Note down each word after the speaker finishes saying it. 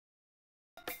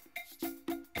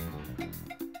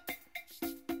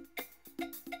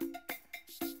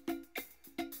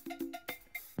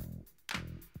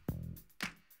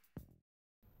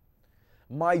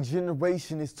My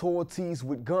generation is tall tees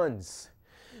with guns,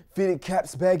 fitted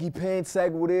caps, baggy pants,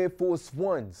 sag with Air Force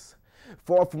Ones.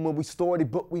 Far from where we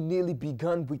started, but we nearly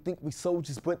begun. We think we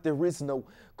soldiers, but there is no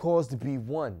cause to be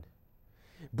one.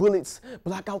 Bullets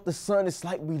block out the sun, it's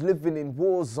like we living in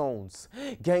war zones.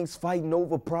 Gangs fighting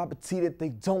over property that they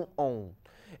don't own.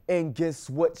 And guess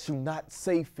what? You not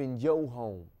safe in your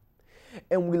home.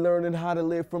 And we learning how to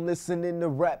live from listening to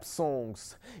rap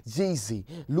songs. Jeezy,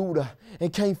 Luda,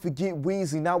 and can't forget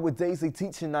Weezy. Nowadays they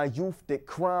teaching our youth that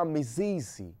crime is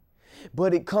easy.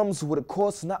 But it comes with a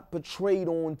cost not portrayed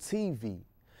on TV.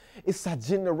 It's our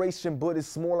generation, but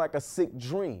it's more like a sick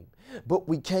dream. But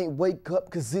we can't wake up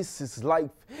cause this is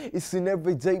life. It's an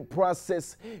everyday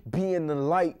process, being the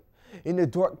light. In the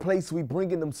dark place we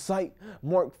bringing them sight.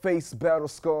 Mark face, battle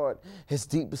scarred, as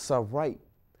deep as I write.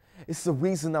 It's the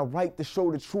reason I write to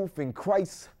show the truth in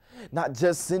Christ. Not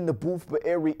just in the booth, but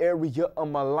every area of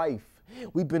my life.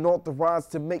 We've been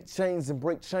authorized to make chains and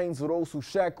break chains with those who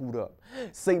shackled up.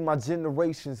 Say my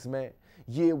generations, man,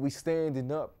 yeah, we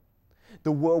standing up.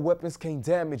 The world weapons can't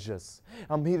damage us.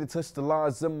 I'm here to touch the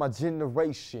lives of my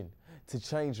generation, to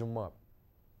change them up.